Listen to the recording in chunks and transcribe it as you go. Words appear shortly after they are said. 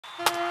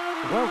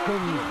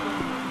Welcome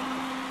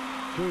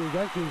to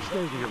Yankee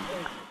Stadium.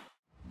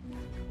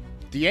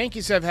 The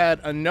Yankees have had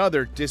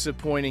another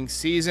disappointing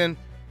season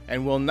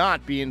and will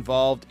not be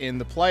involved in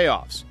the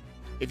playoffs.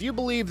 If you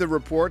believe the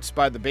reports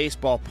by the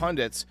baseball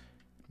pundits,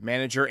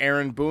 manager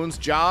Aaron Boone's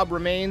job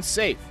remains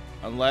safe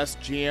unless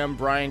GM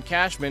Brian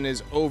Cashman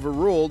is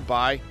overruled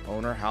by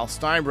owner Hal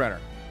Steinbrenner.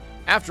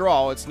 After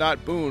all, it's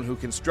not Boone who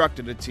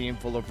constructed a team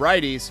full of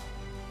righties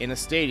in a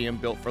stadium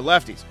built for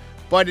lefties.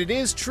 But it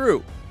is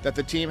true that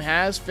the team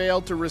has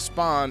failed to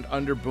respond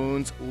under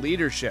Boone's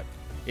leadership.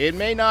 It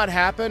may not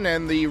happen,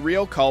 and the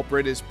real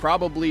culprit is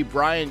probably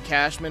Brian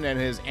Cashman and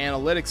his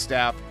analytics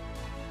staff.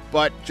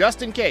 But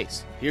just in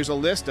case, here's a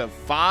list of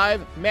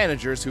 5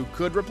 managers who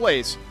could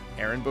replace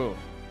Aaron Boone.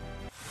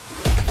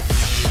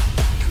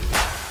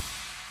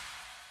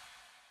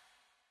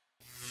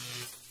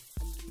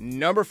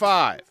 Number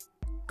 5,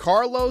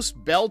 Carlos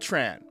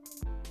Beltran.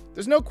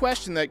 There's no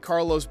question that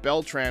Carlos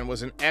Beltran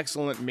was an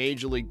excellent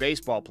Major League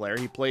Baseball player.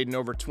 He played in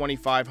over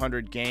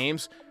 2,500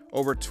 games,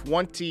 over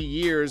 20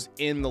 years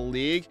in the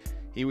league.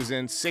 He was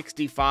in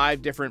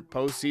 65 different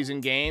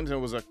postseason games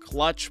and was a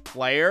clutch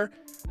player,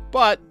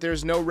 but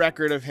there's no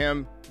record of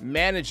him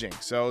managing,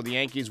 so the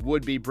Yankees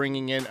would be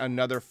bringing in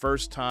another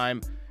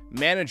first-time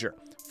manager.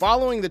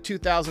 Following the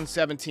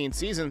 2017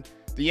 season,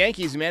 the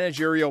Yankees'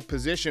 managerial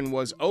position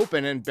was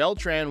open and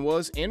Beltran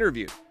was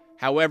interviewed.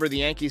 However, the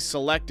Yankees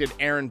selected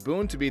Aaron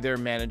Boone to be their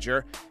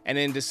manager, and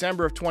in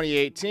December of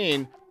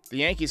 2018, the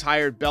Yankees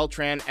hired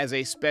Beltran as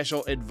a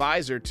special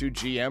advisor to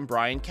GM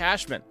Brian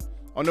Cashman.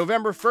 On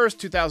November 1st,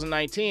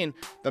 2019,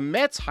 the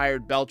Mets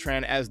hired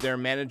Beltran as their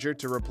manager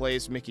to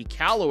replace Mickey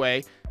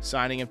Callaway,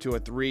 signing him to a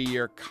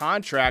 3-year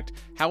contract.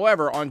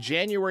 However, on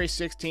January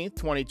 16th,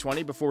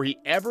 2020, before he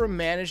ever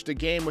managed a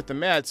game with the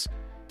Mets,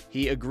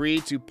 he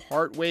agreed to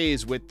part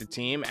ways with the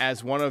team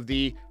as one of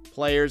the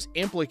players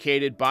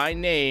implicated by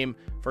name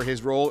for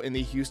his role in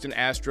the Houston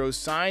Astros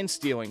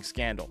sign-stealing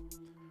scandal.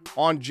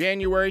 On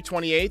January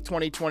 28,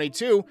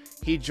 2022,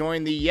 he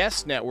joined the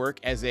Yes Network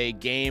as a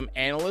game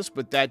analyst,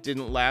 but that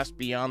didn't last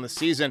beyond the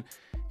season.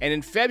 And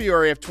in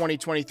February of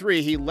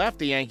 2023, he left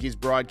the Yankees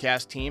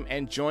broadcast team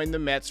and joined the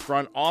Mets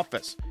front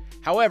office.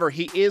 However,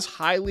 he is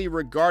highly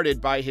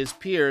regarded by his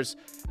peers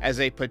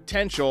as a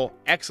potential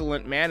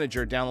excellent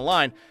manager down the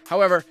line.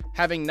 However,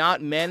 having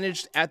not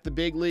managed at the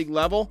big league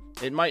level,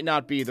 it might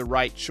not be the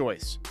right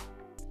choice.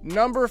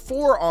 Number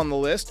 4 on the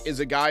list is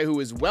a guy who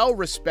is well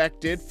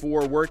respected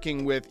for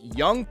working with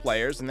young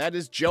players, and that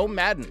is Joe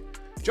Maddon.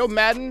 Joe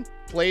Maddon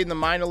played in the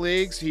minor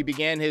leagues. He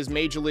began his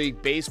Major League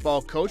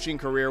Baseball coaching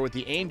career with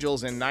the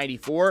Angels in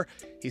 '94.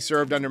 He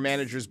served under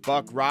managers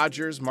Buck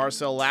Rogers,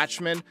 Marcel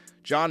Latchman,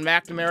 John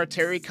McNamara,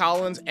 Terry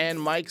Collins,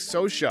 and Mike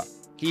Scioscia.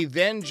 He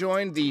then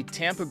joined the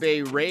Tampa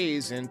Bay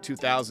Rays in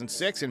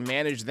 2006 and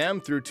managed them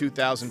through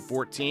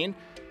 2014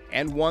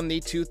 and won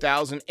the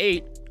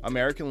 2008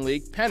 American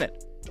League pennant.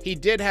 He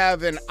did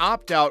have an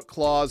opt-out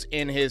clause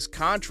in his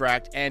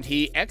contract, and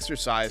he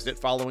exercised it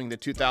following the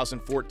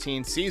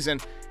 2014 season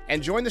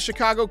and joined the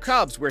Chicago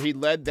Cubs, where he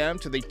led them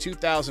to the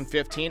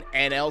 2015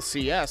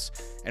 NLCS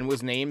and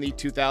was named the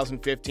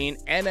 2015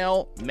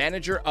 NL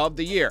Manager of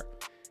the Year.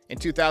 In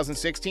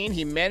 2016,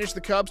 he managed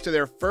the Cubs to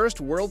their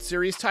first World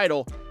Series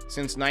title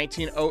since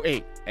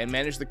 1908 and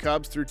managed the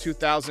Cubs through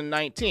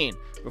 2019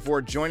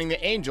 before joining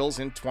the Angels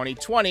in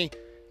 2020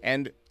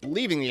 and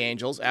leaving the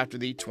Angels after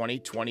the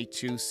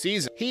 2022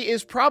 season. He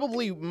is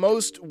probably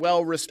most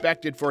well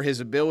respected for his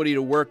ability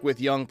to work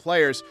with young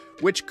players,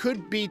 which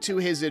could be to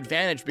his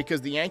advantage because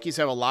the Yankees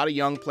have a lot of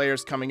young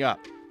players coming up.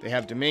 They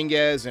have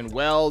Dominguez and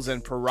Wells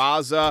and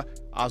Peraza,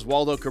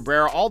 Oswaldo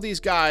Cabrera, all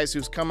these guys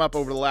who's come up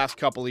over the last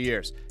couple of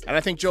years. And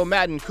I think Joe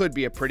Maddon could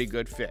be a pretty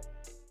good fit.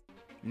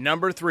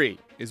 Number 3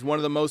 is one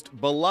of the most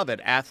beloved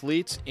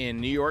athletes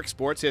in New York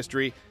sports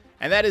history,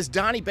 and that is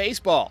Donnie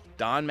Baseball,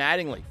 Don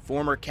Mattingly,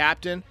 former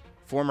captain,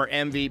 former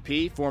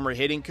MVP, former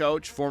hitting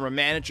coach, former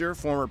manager,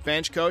 former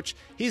bench coach.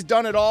 He's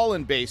done it all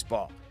in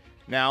baseball.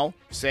 Now,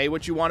 say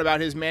what you want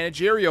about his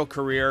managerial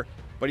career,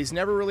 but he's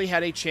never really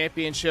had a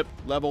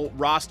championship-level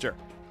roster,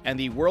 and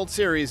the World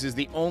Series is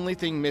the only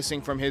thing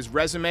missing from his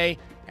resume,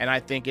 and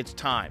I think it's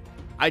time.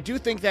 I do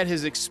think that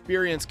his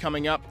experience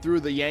coming up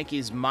through the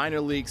Yankees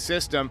minor league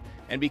system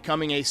and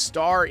becoming a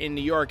star in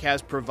New York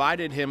has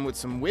provided him with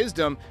some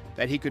wisdom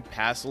that he could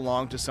pass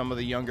along to some of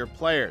the younger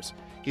players.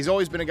 He's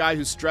always been a guy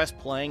who stressed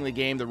playing the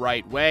game the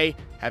right way,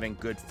 having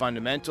good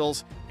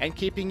fundamentals, and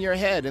keeping your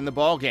head in the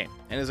ballgame.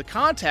 And as a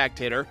contact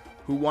hitter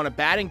who won a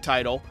batting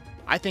title,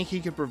 I think he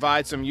could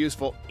provide some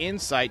useful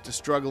insight to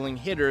struggling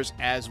hitters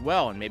as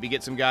well, and maybe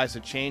get some guys to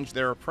change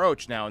their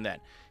approach now and then.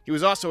 He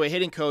was also a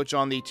hitting coach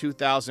on the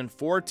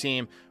 2004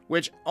 team,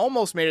 which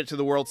almost made it to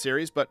the World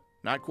Series, but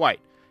not quite.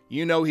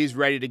 You know he's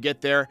ready to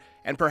get there,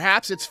 and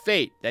perhaps it's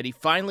fate that he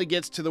finally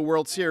gets to the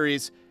World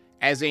Series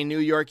as a New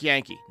York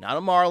Yankee, not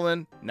a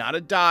Marlin, not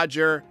a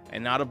Dodger,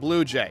 and not a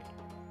Blue Jay.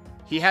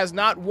 He has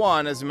not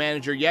won as a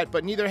manager yet,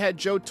 but neither had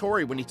Joe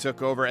Torre when he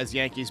took over as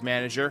Yankees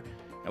manager,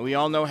 and we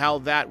all know how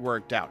that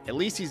worked out. At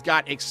least he's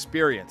got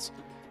experience.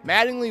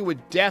 Mattingly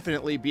would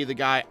definitely be the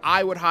guy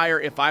I would hire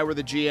if I were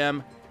the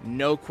GM,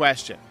 no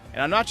question.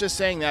 And I'm not just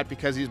saying that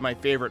because he's my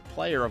favorite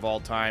player of all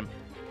time.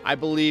 I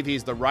believe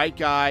he's the right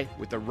guy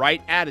with the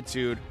right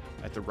attitude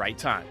at the right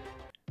time.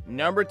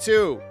 Number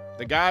 2,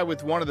 the guy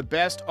with one of the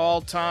best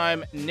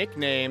all-time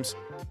nicknames,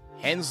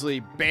 Hensley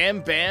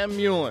Bam Bam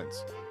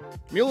Mullins.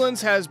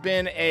 Mullins has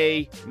been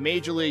a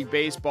Major League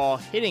Baseball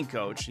hitting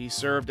coach. He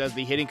served as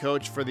the hitting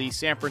coach for the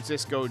San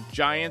Francisco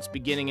Giants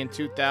beginning in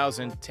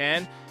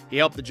 2010. He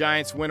helped the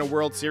Giants win a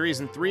World Series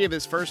in 3 of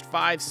his first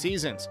 5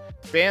 seasons.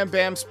 Bam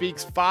Bam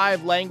speaks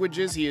 5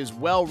 languages. He is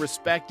well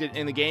respected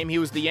in the game. He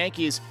was the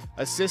Yankees'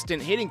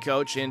 assistant hitting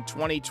coach in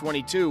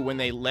 2022 when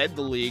they led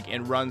the league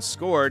in runs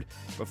scored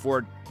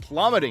before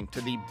plummeting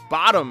to the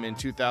bottom in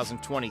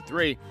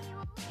 2023.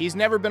 He's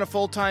never been a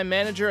full-time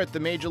manager at the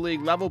Major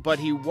League level, but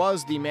he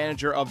was the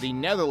manager of the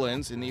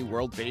Netherlands in the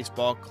World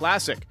Baseball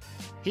Classic.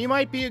 He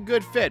might be a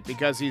good fit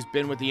because he's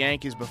been with the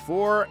Yankees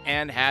before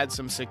and had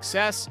some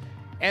success,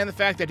 and the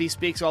fact that he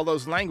speaks all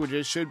those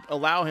languages should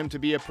allow him to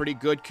be a pretty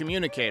good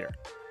communicator.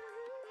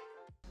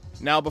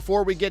 Now,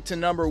 before we get to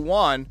number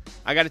 1,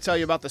 I got to tell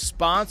you about the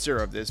sponsor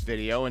of this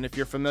video, and if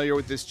you're familiar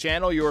with this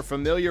channel, you are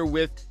familiar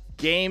with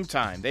Game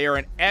Time. They are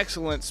an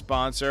excellent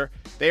sponsor.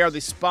 They are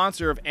the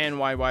sponsor of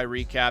NYY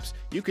Recaps.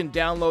 You can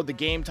download the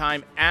Game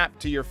Time app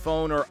to your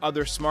phone or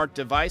other smart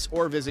device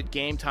or visit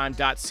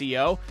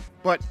gametime.co,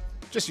 but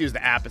just use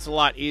the app. It's a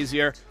lot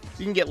easier.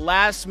 You can get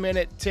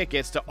last-minute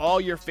tickets to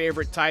all your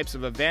favorite types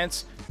of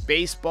events,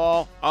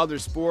 baseball, other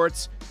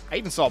sports. I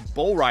even saw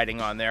bull riding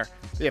on there.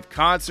 They have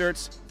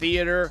concerts,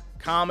 theater,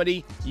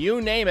 comedy,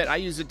 you name it. I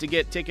use it to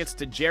get tickets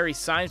to Jerry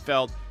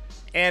Seinfeld.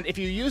 And if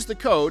you use the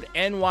code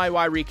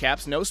NYY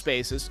Recaps, no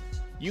spaces,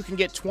 you can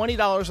get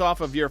 $20 off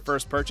of your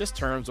first purchase.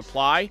 Terms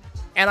apply.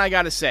 And I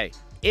gotta say,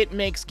 it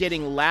makes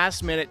getting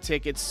last-minute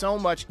tickets so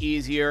much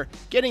easier.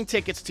 Getting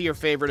tickets to your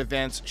favorite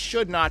events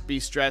should not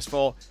be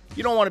stressful.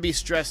 You don't want to be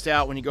stressed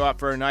out when you go out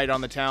for a night on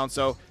the town,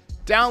 so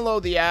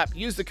download the app,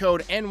 use the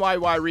code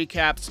NYY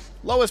Recaps.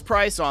 Lowest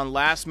price on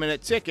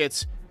last-minute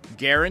tickets,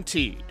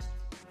 guaranteed.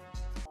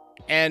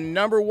 And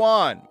number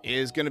 1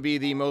 is going to be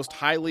the most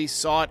highly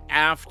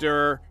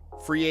sought-after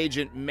free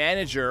agent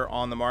manager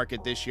on the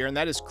market this year, and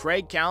that is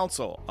Craig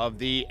Counsell of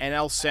the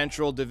NL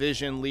Central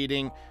Division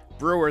leading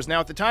Brewers.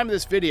 Now, at the time of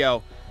this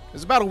video,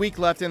 there's about a week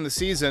left in the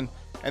season,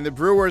 and the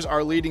Brewers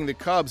are leading the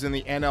Cubs in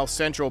the NL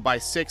Central by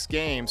 6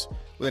 games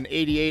with an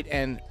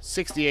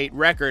 88-68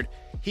 record.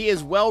 He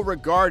is well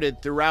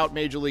regarded throughout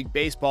Major League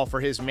Baseball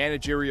for his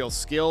managerial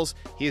skills.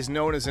 He is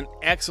known as an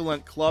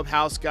excellent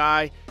clubhouse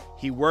guy.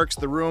 He works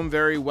the room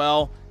very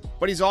well,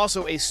 but he's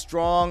also a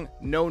strong,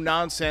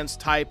 no-nonsense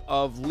type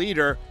of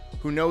leader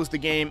who knows the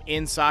game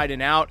inside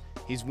and out.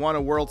 He's won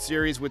a World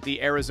Series with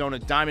the Arizona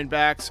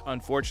Diamondbacks.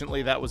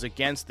 Unfortunately, that was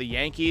against the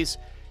Yankees.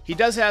 He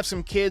does have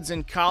some kids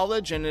in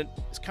college, and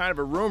it's kind of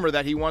a rumor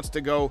that he wants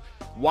to go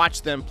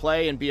watch them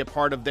play and be a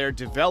part of their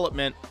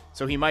development,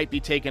 so he might be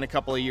taking a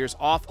couple of years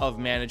off of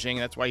managing.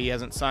 That's why he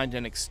hasn't signed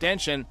an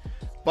extension.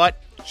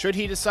 But should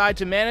he decide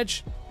to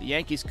manage, the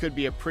Yankees could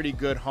be a pretty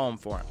good home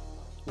for him.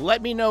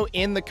 Let me know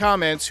in the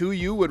comments who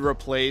you would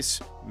replace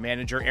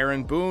manager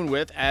Aaron Boone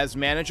with as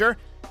manager.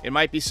 It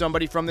might be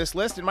somebody from this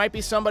list, it might be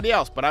somebody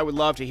else, but I would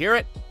love to hear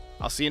it.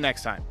 I'll see you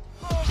next time.